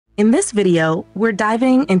In this video, we're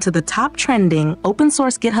diving into the top trending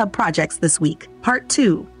open-source GitHub projects this week. Part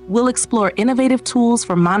 2, we'll explore innovative tools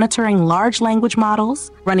for monitoring large language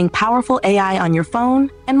models, running powerful AI on your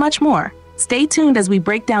phone, and much more. Stay tuned as we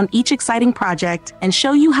break down each exciting project and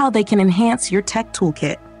show you how they can enhance your tech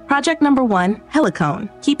toolkit. Project number 1, Helicone,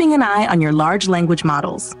 keeping an eye on your large language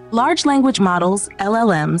models. Large language models,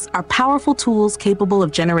 LLMs, are powerful tools capable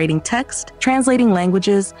of generating text, translating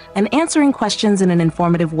languages, and answering questions in an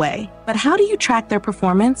informative way. But how do you track their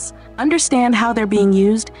performance, understand how they're being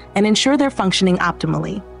used, and ensure they're functioning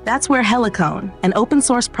optimally? That's where Helicone, an open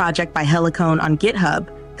source project by Helicone on GitHub,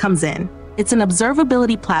 comes in. It's an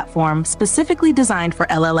observability platform specifically designed for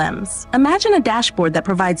LLMs. Imagine a dashboard that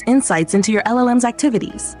provides insights into your LLM's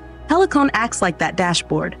activities. Helicone acts like that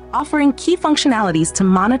dashboard, offering key functionalities to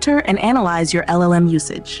monitor and analyze your LLM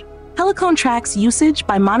usage. Helicone tracks usage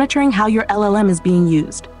by monitoring how your LLM is being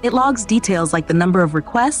used. It logs details like the number of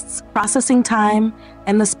requests, processing time,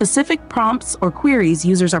 and the specific prompts or queries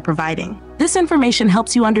users are providing. This information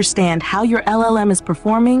helps you understand how your LLM is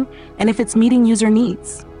performing and if it's meeting user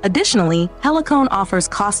needs. Additionally, Helicone offers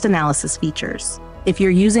cost analysis features. If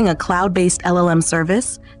you're using a cloud-based LLM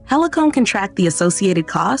service, Helicone can track the associated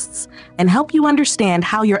costs and help you understand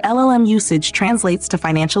how your LLM usage translates to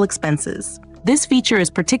financial expenses. This feature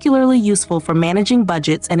is particularly useful for managing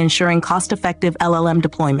budgets and ensuring cost-effective LLM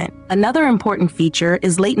deployment. Another important feature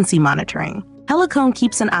is latency monitoring. Helicone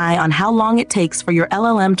keeps an eye on how long it takes for your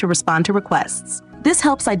LLM to respond to requests. This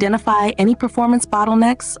helps identify any performance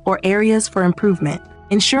bottlenecks or areas for improvement,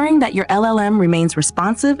 ensuring that your LLM remains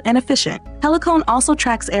responsive and efficient. Helicone also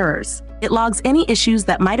tracks errors. It logs any issues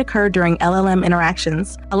that might occur during LLM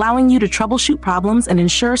interactions, allowing you to troubleshoot problems and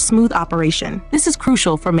ensure smooth operation. This is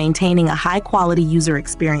crucial for maintaining a high-quality user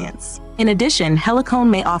experience. In addition,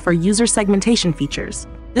 Helicone may offer user segmentation features.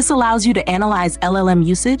 This allows you to analyze LLM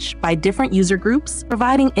usage by different user groups,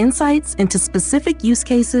 providing insights into specific use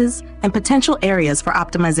cases and potential areas for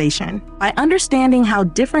optimization. By understanding how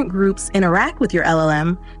different groups interact with your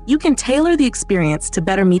LLM, you can tailor the experience to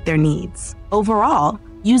better meet their needs. Overall,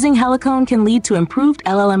 using Helicone can lead to improved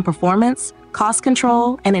LLM performance, cost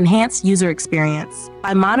control, and enhanced user experience.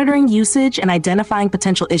 By monitoring usage and identifying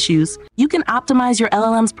potential issues, you can optimize your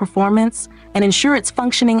LLM's performance and ensure it's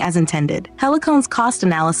functioning as intended. Helicone's cost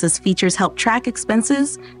analysis features help track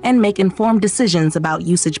expenses and make informed decisions about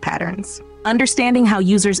usage patterns. Understanding how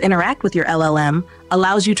users interact with your LLM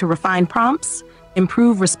allows you to refine prompts,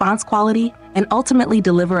 improve response quality, and ultimately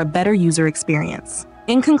deliver a better user experience.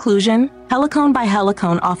 In conclusion, Helicone by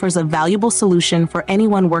Helicone offers a valuable solution for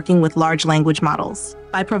anyone working with large language models.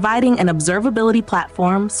 By providing an observability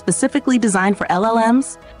platform specifically designed for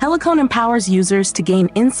LLMs, Helicone empowers users to gain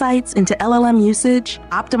insights into LLM usage,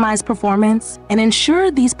 optimize performance, and ensure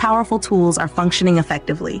these powerful tools are functioning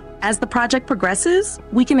effectively. As the project progresses,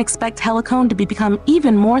 we can expect Helicone to become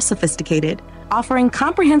even more sophisticated, offering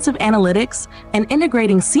comprehensive analytics and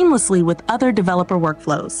integrating seamlessly with other developer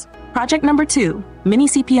workflows. Project number 2,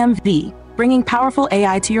 MiniCPM-V, bringing powerful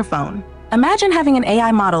AI to your phone. Imagine having an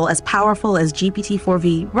AI model as powerful as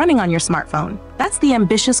GPT-4V running on your smartphone. That's the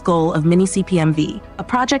ambitious goal of MiniCPM-V, a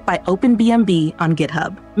project by OpenBMB on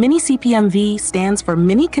GitHub. MiniCPM-V stands for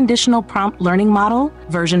Mini Conditional Prompt Learning Model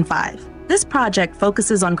version 5. This project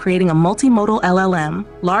focuses on creating a multimodal LLM,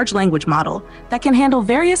 large language model, that can handle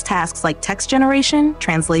various tasks like text generation,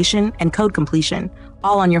 translation, and code completion,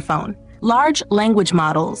 all on your phone. Large language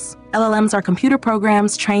models, LLMs, are computer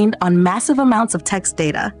programs trained on massive amounts of text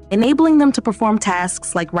data, enabling them to perform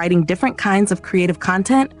tasks like writing different kinds of creative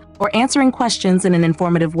content or answering questions in an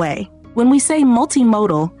informative way. When we say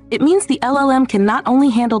multimodal, it means the LLM can not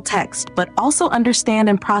only handle text, but also understand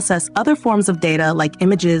and process other forms of data like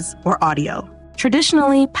images or audio.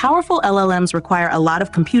 Traditionally, powerful LLMs require a lot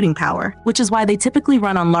of computing power, which is why they typically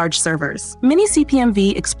run on large servers.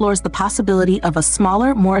 MiniCPM-V explores the possibility of a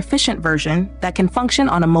smaller, more efficient version that can function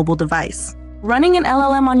on a mobile device. Running an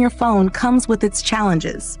LLM on your phone comes with its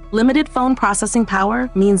challenges. Limited phone processing power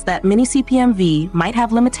means that MiniCPM-V might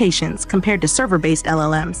have limitations compared to server-based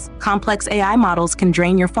LLMs. Complex AI models can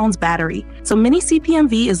drain your phone's battery, so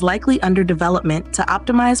MiniCPM-V is likely under development to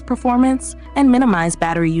optimize performance and minimize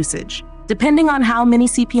battery usage. Depending on how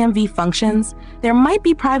MiniCPM-V functions, there might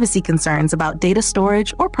be privacy concerns about data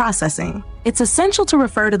storage or processing. It's essential to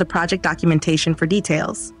refer to the project documentation for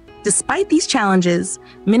details. Despite these challenges,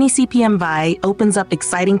 MiniCPM-V opens up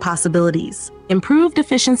exciting possibilities. Improved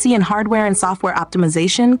efficiency in hardware and software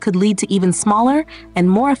optimization could lead to even smaller and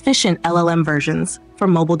more efficient LLM versions for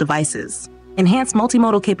mobile devices. Enhanced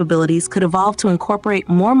multimodal capabilities could evolve to incorporate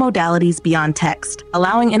more modalities beyond text,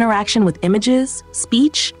 allowing interaction with images,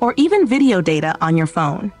 speech, or even video data on your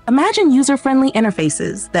phone. Imagine user-friendly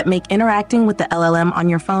interfaces that make interacting with the LLM on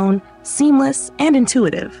your phone seamless and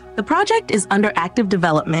intuitive. The project is under active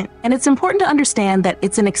development, and it's important to understand that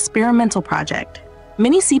it's an experimental project.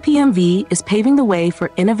 MiniCPM-V is paving the way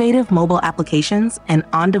for innovative mobile applications and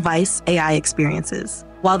on-device AI experiences.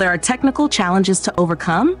 While there are technical challenges to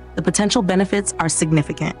overcome, the potential benefits are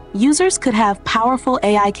significant. Users could have powerful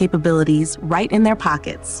AI capabilities right in their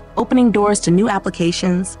pockets, opening doors to new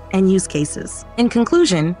applications and use cases. In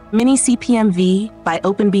conclusion, MiniCPM-V by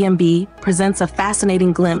OpenBMB presents a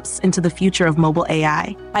fascinating glimpse into the future of mobile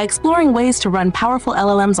AI. By exploring ways to run powerful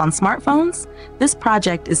LLMs on smartphones, this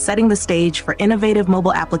project is setting the stage for innovative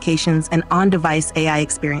mobile applications and on-device AI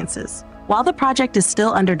experiences. While the project is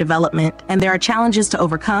still under development and there are challenges to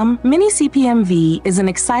overcome, MiniCPM-V is an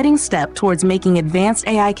exciting step towards making advanced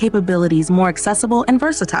AI capabilities more accessible and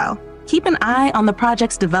versatile. Keep an eye on the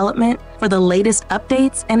project's development for the latest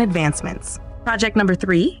updates and advancements. Project number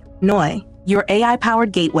 3, Noi, your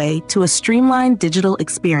AI-powered gateway to a streamlined digital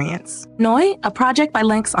experience. Noi, a project by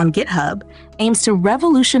Lynx on GitHub, aims to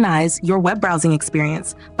revolutionize your web browsing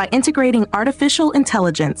experience by integrating artificial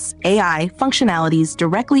intelligence, AI, functionalities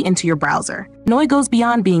directly into your browser. Noi goes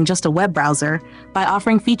beyond being just a web browser by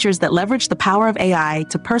offering features that leverage the power of AI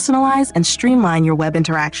to personalize and streamline your web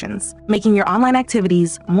interactions, making your online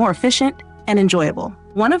activities more efficient and enjoyable.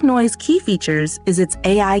 One of Noi's key features is its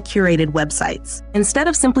AI-curated websites. Instead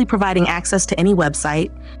of simply providing access to any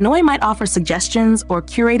website, Noi might offer suggestions or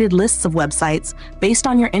curated lists of websites based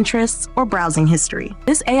on your interests or browsing history.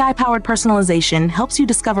 This AI-powered personalization helps you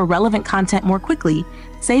discover relevant content more quickly,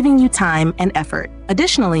 saving you time and effort.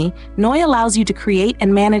 Additionally, Noi allows you to create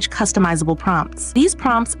and manage customizable prompts. These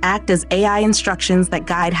prompts act as AI instructions that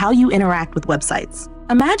guide how you interact with websites.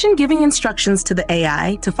 Imagine giving instructions to the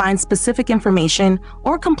AI to find specific information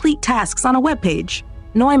or complete tasks on a web page.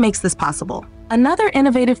 Noi makes this possible. Another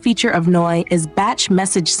innovative feature of Noi is batch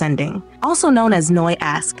message sending, also known as Noi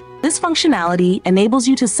Ask. This functionality enables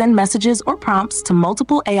you to send messages or prompts to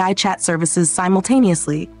multiple AI chat services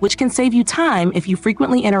simultaneously, which can save you time if you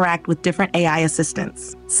frequently interact with different AI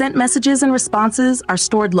assistants. Sent messages and responses are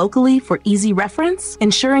stored locally for easy reference,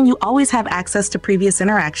 ensuring you always have access to previous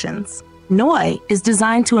interactions. Noi is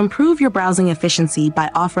designed to improve your browsing efficiency by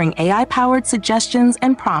offering AI-powered suggestions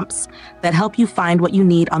and prompts that help you find what you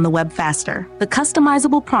need on the web faster. The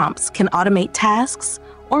customizable prompts can automate tasks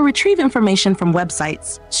or retrieve information from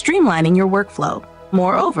websites, streamlining your workflow.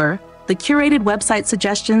 Moreover, the curated website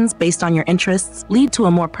suggestions based on your interests lead to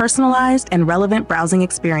a more personalized and relevant browsing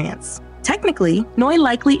experience. Technically, Noi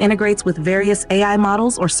likely integrates with various AI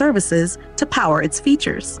models or services to power its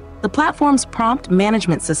features. The platform's prompt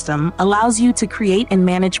management system allows you to create and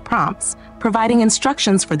manage prompts, providing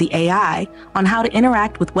instructions for the AI on how to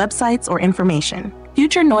interact with websites or information.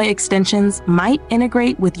 Future Noi extensions might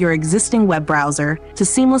integrate with your existing web browser to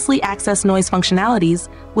seamlessly access Noi's functionalities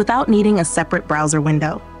without needing a separate browser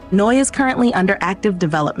window. Noi is currently under active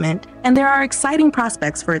development, and there are exciting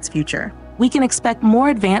prospects for its future. We can expect more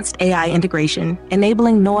advanced AI integration,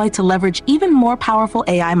 enabling Noi to leverage even more powerful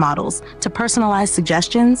AI models to personalize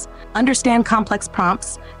suggestions, understand complex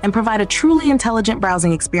prompts, and provide a truly intelligent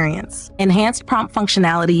browsing experience. Enhanced prompt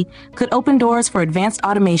functionality could open doors for advanced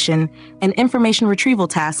automation and information retrieval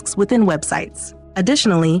tasks within websites.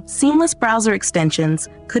 Additionally, seamless browser extensions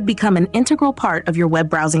could become an integral part of your web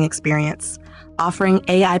browsing experience, offering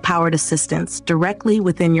AI-powered assistance directly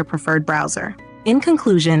within your preferred browser. In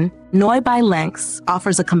conclusion, Noi by Lynx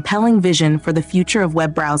offers a compelling vision for the future of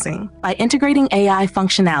web browsing. By integrating AI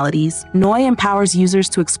functionalities, Noi empowers users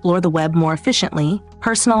to explore the web more efficiently,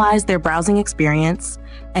 personalize their browsing experience,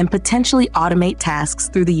 and potentially automate tasks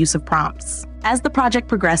through the use of prompts. As the project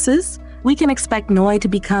progresses, we can expect Noi to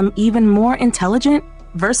become even more intelligent,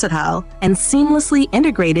 versatile, and seamlessly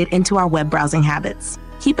integrated into our web browsing habits.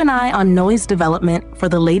 Keep an eye on Noi's development for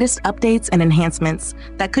the latest updates and enhancements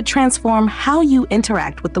that could transform how you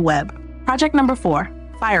interact with the web. Project number 4,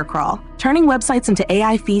 Firecrawl, turning websites into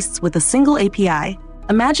AI feasts with a single API.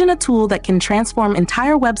 Imagine a tool that can transform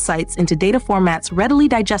entire websites into data formats readily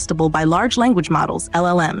digestible by large language models,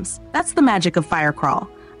 LLMs. That's the magic of Firecrawl,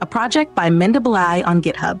 a project by ManuAGI on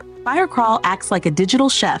GitHub. Firecrawl acts like a digital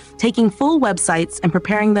chef, taking full websites and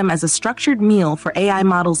preparing them as a structured meal for AI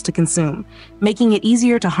models to consume, making it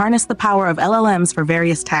easier to harness the power of LLMs for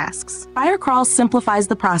various tasks. Firecrawl simplifies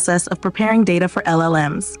the process of preparing data for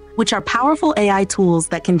LLMs, which are powerful AI tools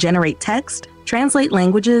that can generate text, translate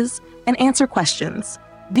languages, and answer questions.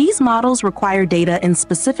 These models require data in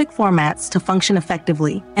specific formats to function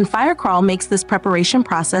effectively, and Firecrawl makes this preparation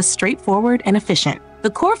process straightforward and efficient.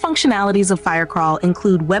 The core functionalities of Firecrawl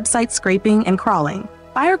include website scraping and crawling.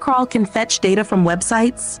 Firecrawl can fetch data from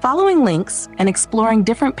websites, following links, and exploring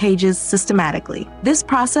different pages systematically. This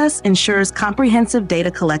process ensures comprehensive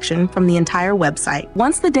data collection from the entire website.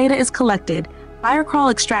 Once the data is collected, Firecrawl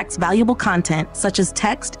extracts valuable content such as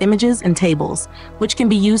text, images, and tables, which can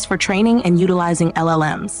be used for training and utilizing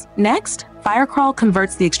LLMs. Next, Firecrawl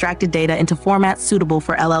converts the extracted data into formats suitable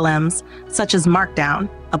for LLMs, such as Markdown,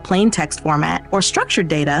 a plain text format, or structured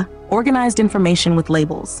data, organized information with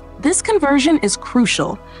labels. This conversion is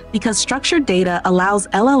crucial because structured data allows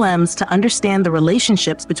LLMs to understand the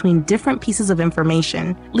relationships between different pieces of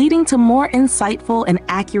information, leading to more insightful and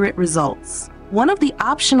accurate results. One of the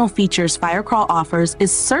optional features Firecrawl offers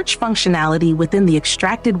is search functionality within the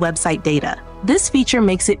extracted website data. This feature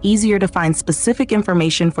makes it easier to find specific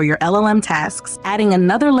information for your LLM tasks, adding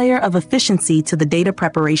another layer of efficiency to the data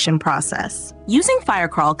preparation process. Using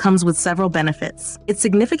Firecrawl comes with several benefits. It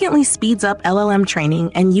significantly speeds up LLM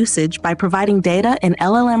training and usage by providing data in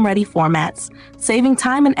LLM-ready formats, saving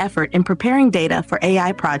time and effort in preparing data for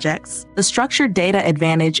AI projects. The structured data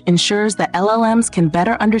advantage ensures that LLMs can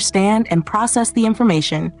better understand and process the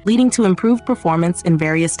information, leading to improved performance in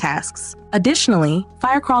various tasks. Additionally,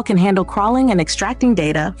 Firecrawl can handle crawling and extracting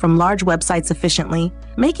data from large websites efficiently,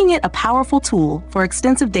 making it a powerful tool for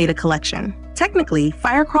extensive data collection. Technically,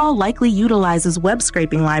 Firecrawl likely utilizes web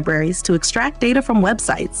scraping libraries to extract data from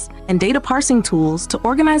websites and data parsing tools to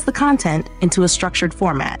organize the content into a structured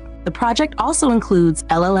format. The project also includes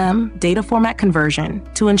LLM data format conversion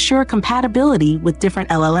to ensure compatibility with different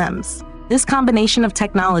LLMs. This combination of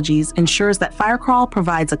technologies ensures that Firecrawl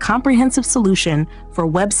provides a comprehensive solution for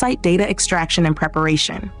website data extraction and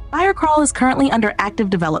preparation. Firecrawl is currently under active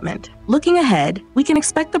development. Looking ahead, we can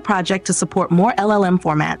expect the project to support more LLM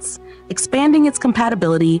formats, expanding its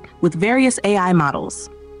compatibility with various AI models.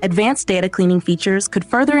 Advanced data cleaning features could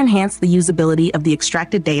further enhance the usability of the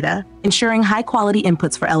extracted data, ensuring high-quality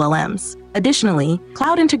inputs for LLMs. Additionally,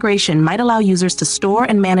 cloud integration might allow users to store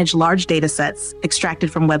and manage large datasets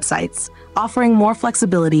extracted from websites, offering more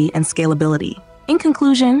flexibility and scalability. In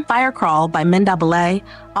conclusion, Firecrawl by ManuAGI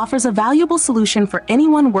offers a valuable solution for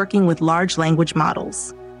anyone working with large language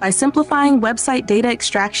models. By simplifying website data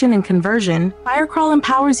extraction and conversion, Firecrawl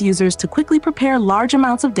empowers users to quickly prepare large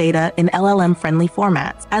amounts of data in LLM-friendly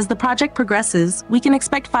formats. As the project progresses, we can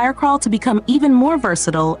expect Firecrawl to become even more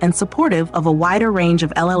versatile and supportive of a wider range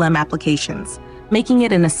of LLM applications, making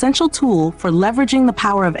it an essential tool for leveraging the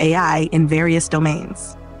power of AI in various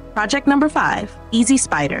domains. Project number 5,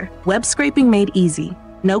 EasySpider, web scraping made easy,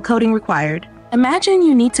 no coding required. Imagine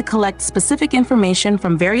you need to collect specific information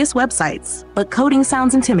from various websites, but coding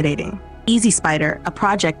sounds intimidating. EasySpider, a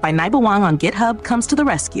project by Naiba Wang on GitHub, comes to the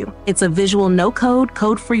rescue. It's a visual no-code,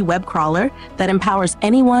 code-free web crawler that empowers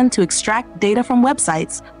anyone to extract data from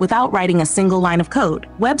websites without writing a single line of code.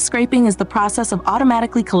 Web scraping is the process of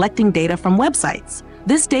automatically collecting data from websites.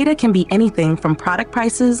 This data can be anything from product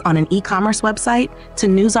prices on an e-commerce website to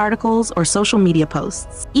news articles or social media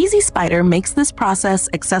posts. EasySpider makes this process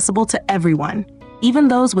accessible to everyone, even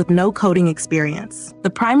those with no coding experience. The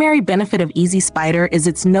primary benefit of EasySpider is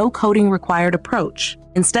its no coding required approach.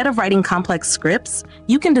 Instead of writing complex scripts,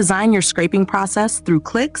 you can design your scraping process through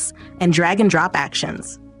clicks and drag and drop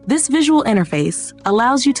actions. This visual interface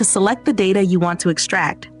allows you to select the data you want to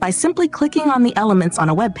extract by simply clicking on the elements on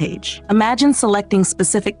a web page. Imagine selecting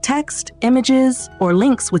specific text, images, or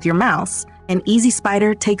links with your mouse, and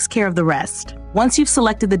EasySpider takes care of the rest. Once you've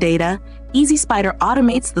selected the data, EasySpider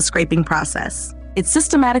automates the scraping process. It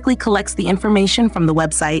systematically collects the information from the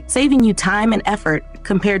website, saving you time and effort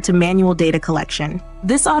compared to manual data collection.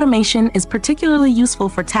 This automation is particularly useful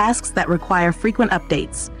for tasks that require frequent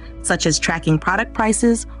updates, such as tracking product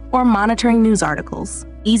prices or monitoring news articles.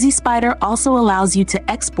 EasySpider also allows you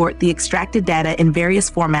to export the extracted data in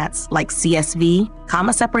various formats like CSV,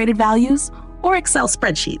 comma-separated values, or Excel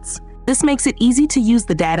spreadsheets. This makes it easy to use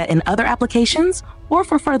the data in other applications or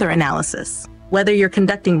for further analysis. Whether you're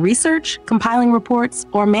conducting research, compiling reports,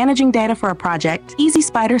 or managing data for a project,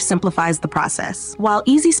 EasySpider simplifies the process. While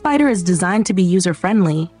EasySpider is designed to be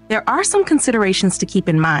user-friendly, there are some considerations to keep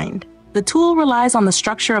in mind. The tool relies on the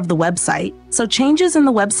structure of the website, so changes in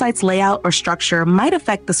the website's layout or structure might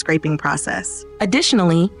affect the scraping process.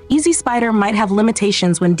 Additionally, EasySpider might have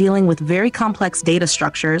limitations when dealing with very complex data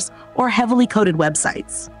structures or heavily coded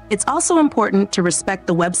websites. It's also important to respect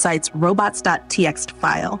the website's robots.txt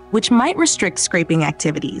file, which might restrict scraping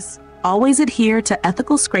activities. Always adhere to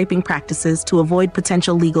ethical scraping practices to avoid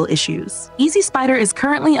potential legal issues. EasySpider is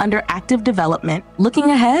currently under active development. Looking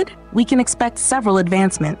ahead, we can expect several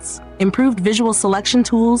advancements. Improved visual selection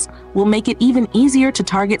tools will make it even easier to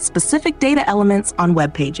target specific data elements on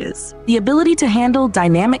web pages. The ability to handle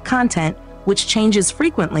dynamic content, which changes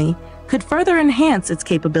frequently, could further enhance its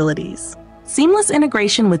capabilities. Seamless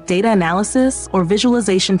integration with data analysis or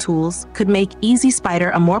visualization tools could make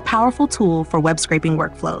EasySpider a more powerful tool for web scraping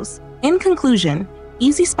workflows. In conclusion,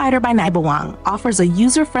 EasySpider by Nibawang offers a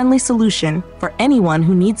user-friendly solution for anyone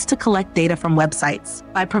who needs to collect data from websites.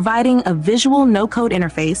 By providing a visual no-code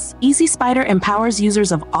interface, EasySpider empowers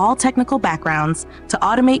users of all technical backgrounds to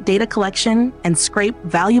automate data collection and scrape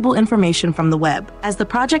valuable information from the web. As the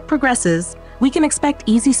project progresses, we can expect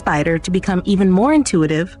EasySpider to become even more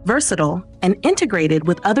intuitive, versatile, and integrated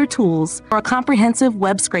with other tools for a comprehensive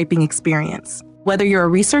web scraping experience. Whether you're a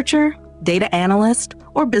researcher, data analyst,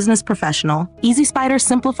 or business professional, EasySpider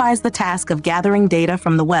simplifies the task of gathering data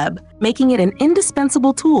from the web, making it an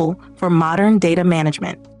indispensable tool for modern data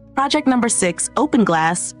management. Project number 6,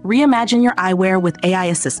 OpenGlass, Reimagine Your Eyewear with AI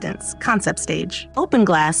Assistance, Concept Stage.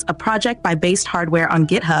 OpenGlass, a project by Based Hardware on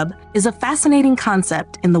GitHub, is a fascinating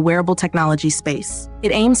concept in the wearable technology space.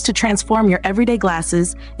 It aims to transform your everyday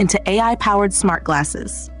glasses into AI-powered smart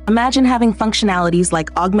glasses. Imagine having functionalities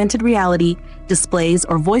like augmented reality, displays,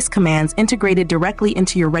 or voice commands integrated directly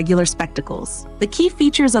into your regular spectacles. The key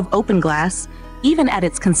features of OpenGlass, even at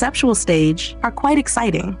its conceptual stage, are quite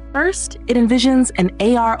exciting. First, it envisions an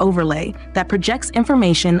AR overlay that projects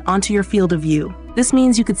information onto your field of view. This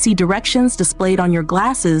means you could see directions displayed on your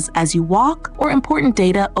glasses as you walk, or important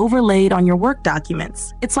data overlaid on your work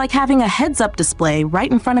documents. It's like having a heads-up display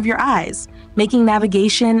right in front of your eyes, making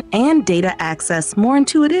navigation and data access more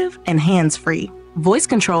intuitive and hands-free. Voice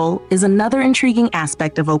control is another intriguing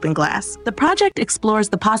aspect of OpenGlass. The project explores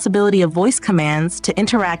the possibility of voice commands to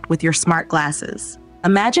interact with your smart glasses.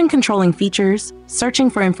 Imagine controlling features, searching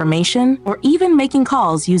for information, or even making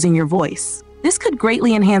calls using your voice. This could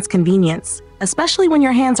greatly enhance convenience, especially when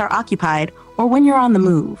your hands are occupied or when you're on the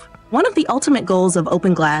move. One of the ultimate goals of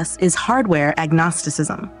OpenGlass is hardware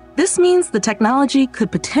agnosticism. This means the technology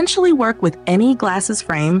could potentially work with any glasses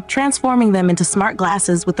frame, transforming them into smart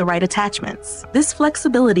glasses with the right attachments. This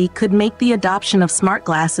flexibility could make the adoption of smart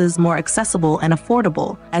glasses more accessible and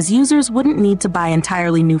affordable, as users wouldn't need to buy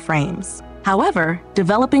entirely new frames. However,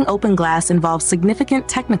 developing OpenGlass involves significant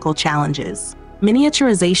technical challenges.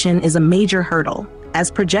 Miniaturization is a major hurdle,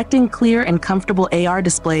 as projecting clear and comfortable AR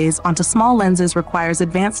displays onto small lenses requires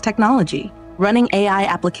advanced technology. Running AI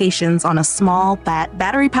applications on a small,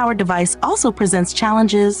 battery-powered device also presents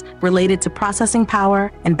challenges related to processing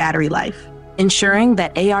power and battery life. Ensuring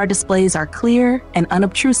that AR displays are clear and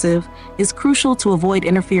unobtrusive is crucial to avoid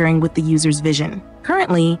interfering with the user's vision.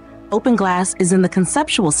 Currently, OpenGlass is in the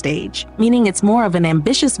conceptual stage, meaning it's more of an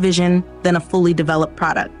ambitious vision than a fully developed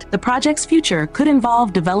product. The project's future could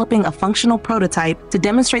involve developing a functional prototype to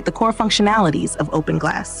demonstrate the core functionalities of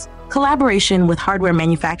OpenGlass. Collaboration with hardware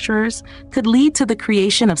manufacturers could lead to the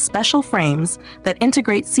creation of special frames that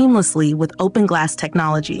integrate seamlessly with OpenGlass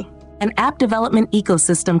technology. An app development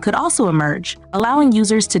ecosystem could also emerge, allowing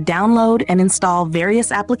users to download and install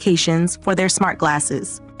various applications for their smart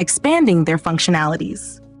glasses, expanding their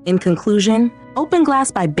functionalities. In conclusion,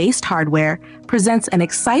 OpenGlass by Based Hardware presents an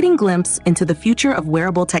exciting glimpse into the future of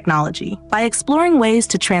wearable technology. By exploring ways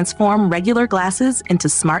to transform regular glasses into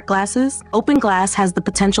smart glasses, OpenGlass has the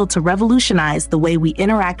potential to revolutionize the way we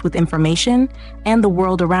interact with information and the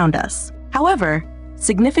world around us. However,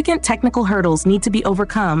 significant technical hurdles need to be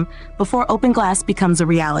overcome before OpenGlass becomes a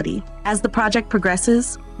reality. As the project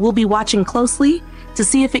progresses, we'll be watching closely to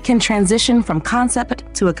see if it can transition from concept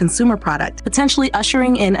to a consumer product, potentially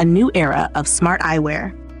ushering in a new era of smart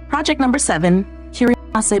eyewear. Project number 7,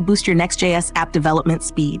 Kirimase, boost your Next.js app development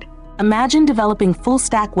speed. Imagine developing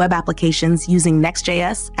full-stack web applications using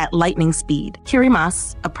Next.js at lightning speed.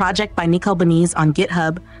 Kirimase, a project by Nick Albanese on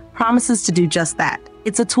GitHub, promises to do just that.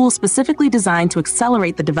 It's a tool specifically designed to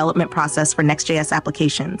accelerate the development process for Next.js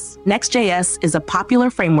applications. Next.js is a popular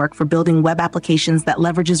framework for building web applications that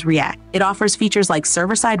leverages React. It offers features like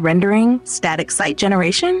server-side rendering, static site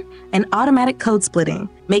generation, and automatic code splitting,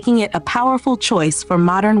 making it a powerful choice for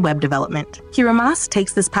modern web development. Kirimase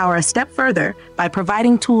takes this power a step further by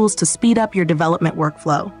providing tools to speed up your development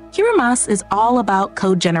workflow. Kirimase is all about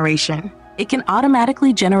code generation. It can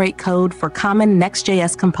automatically generate code for common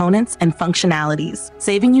Next.js components and functionalities,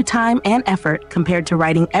 saving you time and effort compared to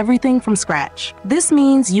writing everything from scratch. This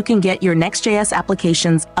means you can get your Next.js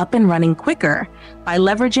applications up and running quicker by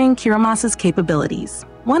leveraging Kirimase's capabilities.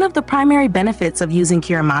 One of the primary benefits of using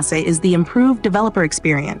Kirimase is the improved developer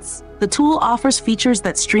experience. The tool offers features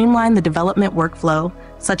that streamline the development workflow,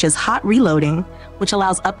 such as hot reloading, which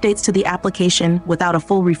allows updates to the application without a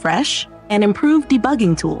full refresh, and improved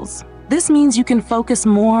debugging tools. This means you can focus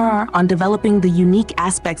more on developing the unique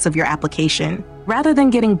aspects of your application, rather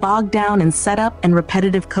than getting bogged down in setup and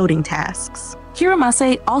repetitive coding tasks.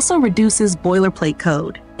 Kirimase also reduces boilerplate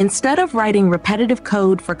code. Instead of writing repetitive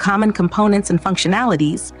code for common components and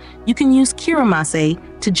functionalities, you can use Kirimase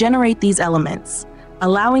to generate these elements,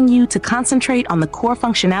 allowing you to concentrate on the core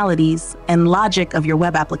functionalities and logic of your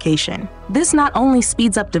web application. This not only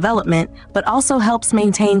speeds up development, but also helps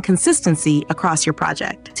maintain consistency across your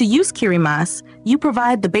project. To use Kirimase, you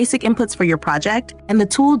provide the basic inputs for your project, and the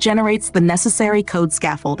tool generates the necessary code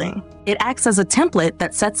scaffolding. It acts as a template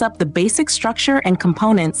that sets up the basic structure and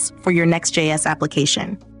components for your Next.js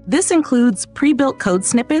application. This includes pre-built code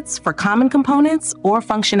snippets for common components or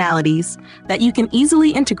functionalities that you can easily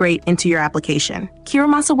integrate into your application.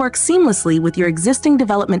 Kirimase works seamlessly with your existing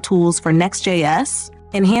development tools for Next.js,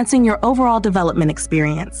 enhancing your overall development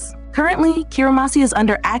experience. Currently, Kirimase is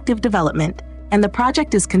under active development, and the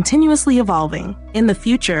project is continuously evolving. In the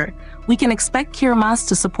future, we can expect Kirimase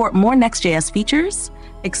to support more Next.js features,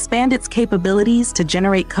 expand its capabilities to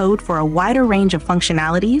generate code for a wider range of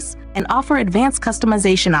functionalities, and offer advanced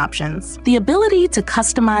customization options. The ability to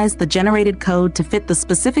customize the generated code to fit the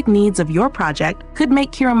specific needs of your project could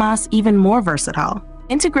make Kirimase even more versatile.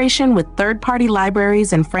 Integration with third-party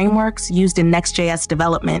libraries and frameworks used in Next.js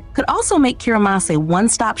development could also make Kirimase a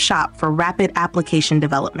one-stop shop for rapid application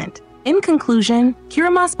development. In conclusion,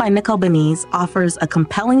 Kirimase by Nicole Benese offers a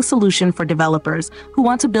compelling solution for developers who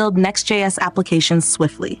want to build Next.js applications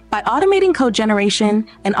swiftly. By automating code generation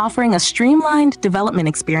and offering a streamlined development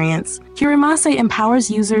experience, Kirimase empowers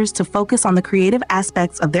users to focus on the creative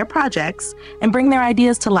aspects of their projects and bring their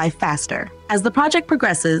ideas to life faster. As the project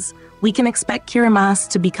progresses, we can expect Kirimase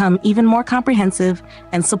to become even more comprehensive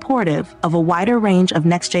and supportive of a wider range of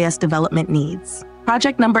Next.js development needs.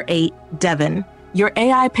 Project number 8, Devon, your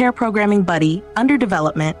AI pair programming buddy under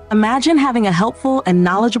development. Imagine having a helpful and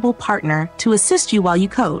knowledgeable partner to assist you while you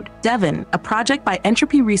code. Devon, a project by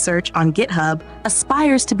Entropy Research on GitHub,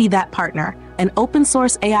 aspires to be that partner, an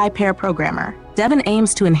open-source AI pair programmer. Devon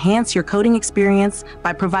aims to enhance your coding experience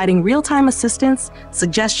by providing real-time assistance,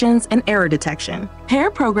 suggestions, and error detection.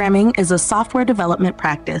 Pair programming is a software development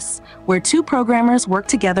practice where two programmers work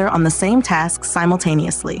together on the same task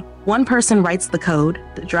simultaneously. One person writes the code,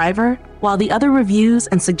 the driver, while the other reviews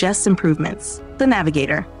and suggests improvements. The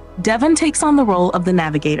navigator. Devon takes on the role of the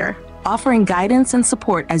navigator, offering guidance and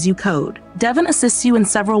support as you code. Devon assists you in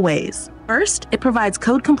several ways. First, it provides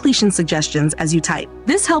code completion suggestions as you type.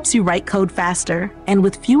 This helps you write code faster and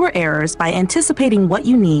with fewer errors by anticipating what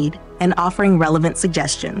you need and offering relevant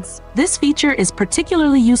suggestions. This feature is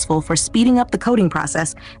particularly useful for speeding up the coding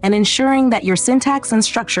process and ensuring that your syntax and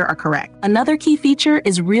structure are correct. Another key feature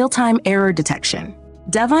is real-time error detection.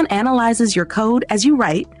 Devon analyzes your code as you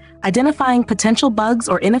write, identifying potential bugs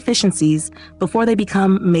or inefficiencies before they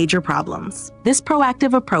become major problems. This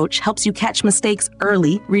proactive approach helps you catch mistakes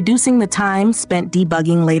early, reducing the time spent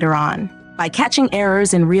debugging later on. By catching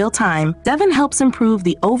errors in real time, Devon helps improve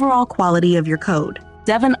the overall quality of your code.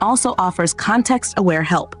 Devon also offers context-aware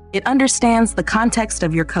help. It understands the context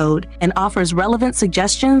of your code and offers relevant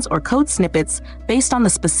suggestions or code snippets based on the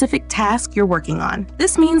specific task you're working on.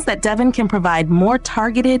 This means that Devon can provide more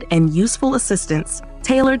targeted and useful assistance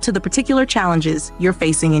tailored to the particular challenges you're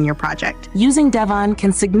facing in your project. Using Devon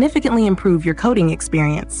can significantly improve your coding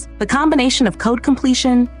experience. The combination of code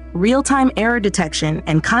completion, real-time error detection,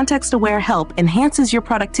 and context-aware help enhances your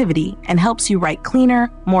productivity and helps you write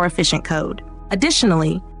cleaner, more efficient code.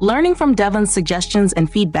 Additionally, learning from Devon's suggestions and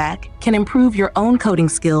feedback can improve your own coding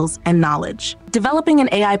skills and knowledge. Developing an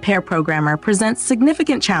AI pair programmer presents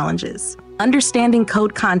significant challenges. Understanding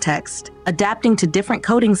code context, adapting to different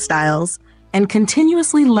coding styles, and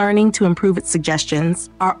continuously learning to improve its suggestions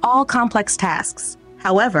are all complex tasks.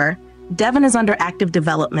 However, Devon is under active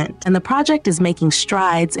development, and the project is making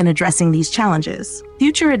strides in addressing these challenges.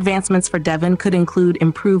 Future advancements for Devon could include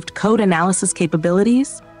improved code analysis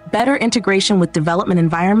capabilities, better integration with development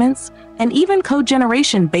environments, and even code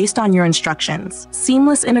generation based on your instructions.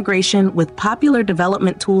 Seamless integration with popular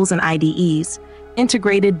development tools and IDEs,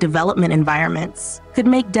 integrated development environments, could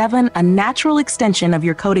make Devon a natural extension of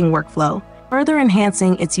your coding workflow, further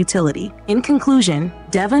enhancing its utility. In conclusion,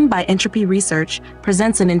 Devon by Entropy Research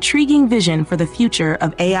presents an intriguing vision for the future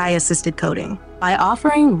of AI-assisted coding. By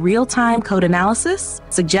offering real-time code analysis,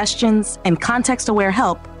 suggestions, and context-aware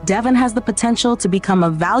help, Devon has the potential to become a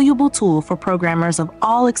valuable tool for programmers of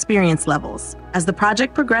all experience levels. As the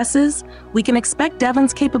project progresses, we can expect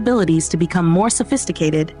Devon's capabilities to become more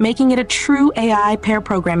sophisticated, making it a true AI pair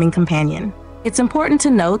programming companion. It's important to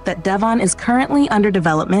note that Devon is currently under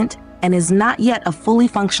development and is not yet a fully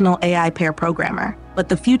functional AI pair programmer, but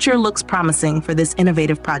the future looks promising for this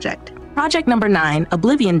innovative project. Project number 9,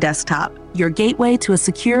 Oblivion Desktop, your gateway to a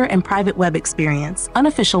secure and private web experience,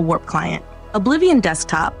 unofficial Warp client. Oblivion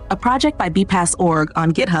Desktop, a project by bpass.org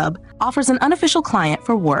on GitHub, offers an unofficial client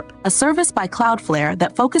for Warp, a service by Cloudflare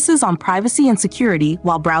that focuses on privacy and security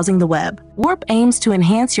while browsing the web. Warp aims to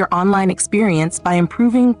enhance your online experience by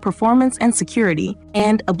improving performance and security,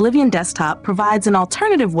 and Oblivion Desktop provides an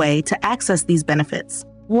alternative way to access these benefits.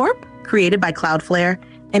 Warp, created by Cloudflare,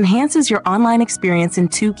 enhances your online experience in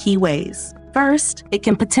 2 key ways. First, it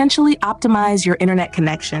can potentially optimize your internet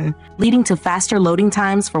connection, leading to faster loading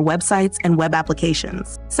times for websites and web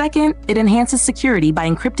applications. Second, it enhances security by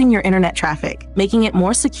encrypting your internet traffic, making it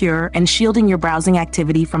more secure and shielding your browsing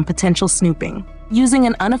activity from potential snooping. Using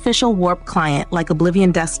an unofficial Warp client like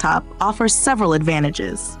Oblivion Desktop offers several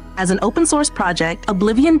advantages. As an open-source project,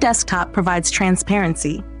 Oblivion Desktop provides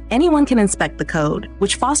transparency. Anyone can inspect the code,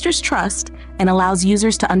 which fosters trust and allows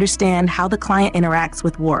users to understand how the client interacts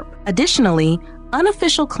with Warp. Additionally,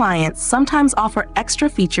 unofficial clients sometimes offer extra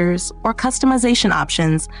features or customization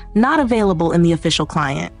options not available in the official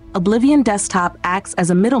client. Oblivion Desktop acts as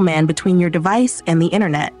a middleman between your device and the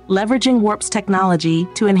internet, leveraging Warp's technology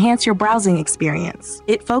to enhance your browsing experience.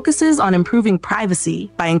 It focuses on improving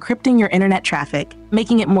privacy by encrypting your internet traffic,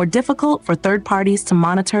 making it more difficult for third parties to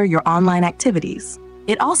monitor your online activities.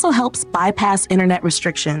 It also helps bypass internet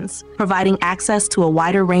restrictions, providing access to a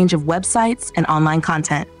wider range of websites and online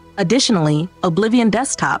content. Additionally, Oblivion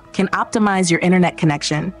Desktop can optimize your internet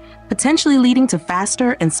connection, potentially leading to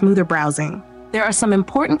faster and smoother browsing. There are some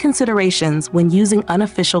important considerations when using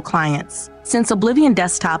unofficial clients. Since Oblivion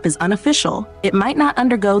Desktop is unofficial, it might not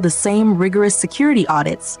undergo the same rigorous security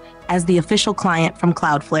audits as the official client from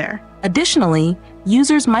Cloudflare. Additionally,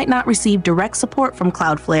 users might not receive direct support from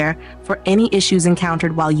Cloudflare for any issues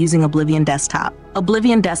encountered while using Oblivion Desktop.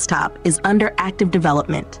 Oblivion Desktop is under active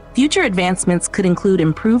development. Future advancements could include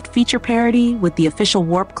improved feature parity with the official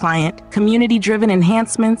Warp client, community-driven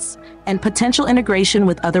enhancements, and potential integration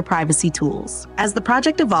with other privacy tools. As the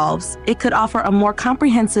project evolves, it could offer a more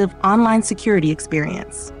comprehensive online security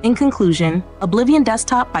experience. In conclusion, Oblivion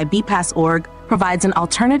Desktop by bpass.org provides an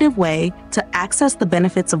alternative way to access the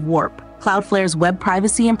benefits of Warp, Cloudflare's web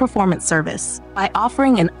privacy and performance service. By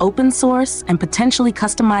offering an open source and potentially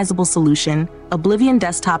customizable solution, Oblivion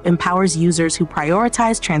Desktop empowers users who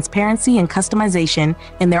prioritize transparency and customization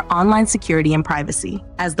in their online security and privacy.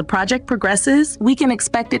 As the project progresses, we can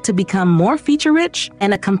expect it to become more feature-rich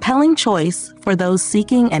and a compelling choice for those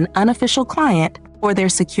seeking an unofficial client for their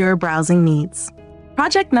secure browsing needs.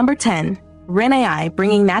 Project number 10, WrenAI,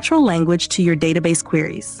 bringing natural language to your database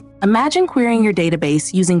queries. Imagine querying your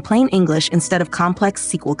database using plain English instead of complex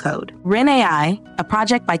SQL code. WrenAI, a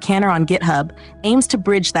project by Canner on GitHub, aims to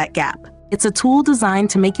bridge that gap. It's a tool designed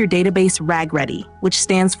to make your database RAG-ready, which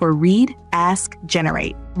stands for Read, Ask,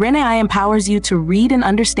 Generate. WrenAI empowers you to read and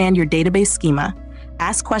understand your database schema,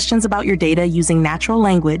 ask questions about your data using natural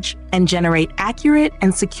language, and generate accurate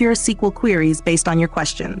and secure SQL queries based on your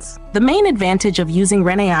questions. The main advantage of using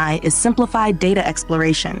WrenAI is simplified data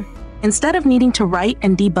exploration. Instead of needing to write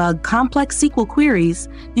and debug complex SQL queries,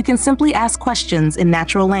 you can simply ask questions in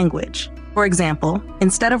natural language. For example,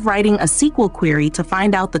 instead of writing a SQL query to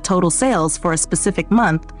find out the total sales for a specific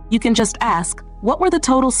month, you can just ask, "What were the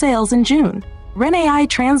total sales in June?" WrenAI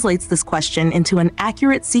translates this question into an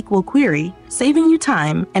accurate SQL query, saving you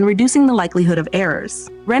time and reducing the likelihood of errors.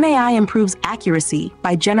 WrenAI improves accuracy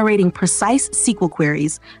by generating precise SQL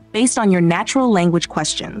queries based on your natural language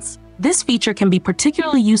questions. This feature can be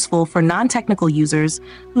particularly useful for non-technical users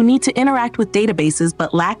who need to interact with databases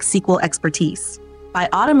but lack SQL expertise. By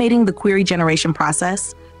automating the query generation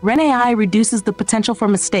process, WrenAI reduces the potential for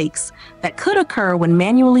mistakes that could occur when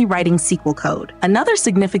manually writing SQL code. Another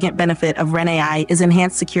significant benefit of WrenAI is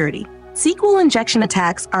enhanced security. SQL injection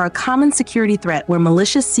attacks are a common security threat where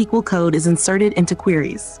malicious SQL code is inserted into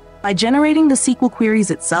queries. By generating the SQL queries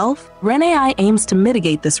itself, WrenAI aims to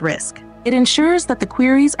mitigate this risk. It ensures that the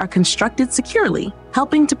queries are constructed securely,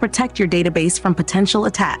 helping to protect your database from potential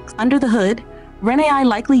attacks. Under the hood, WrenAI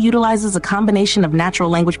likely utilizes a combination of natural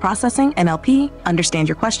language processing, NLP, understand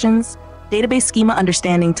your questions, database schema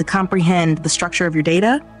understanding to comprehend the structure of your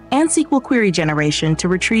data, and SQL query generation to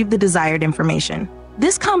retrieve the desired information.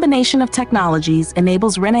 This combination of technologies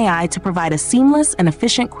enables WrenAI to provide a seamless and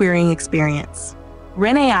efficient querying experience.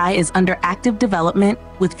 WrenAI is under active development,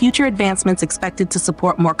 with future advancements expected to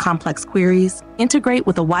support more complex queries, integrate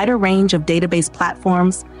with a wider range of database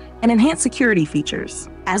platforms, and enhance security features.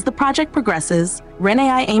 As the project progresses,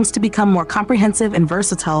 WrenAI aims to become more comprehensive and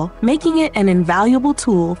versatile, making it an invaluable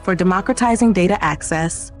tool for democratizing data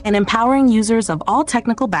access and empowering users of all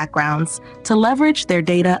technical backgrounds to leverage their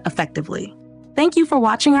data effectively. Thank you for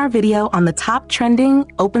watching our video on the top trending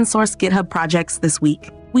open source GitHub projects this week.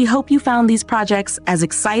 We hope you found these projects as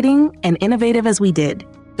exciting and innovative as we did.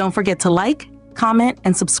 Don't forget to like, comment,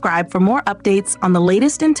 and subscribe for more updates on the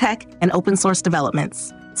latest in tech and open source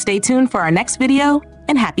developments. Stay tuned for our next video,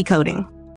 and happy coding!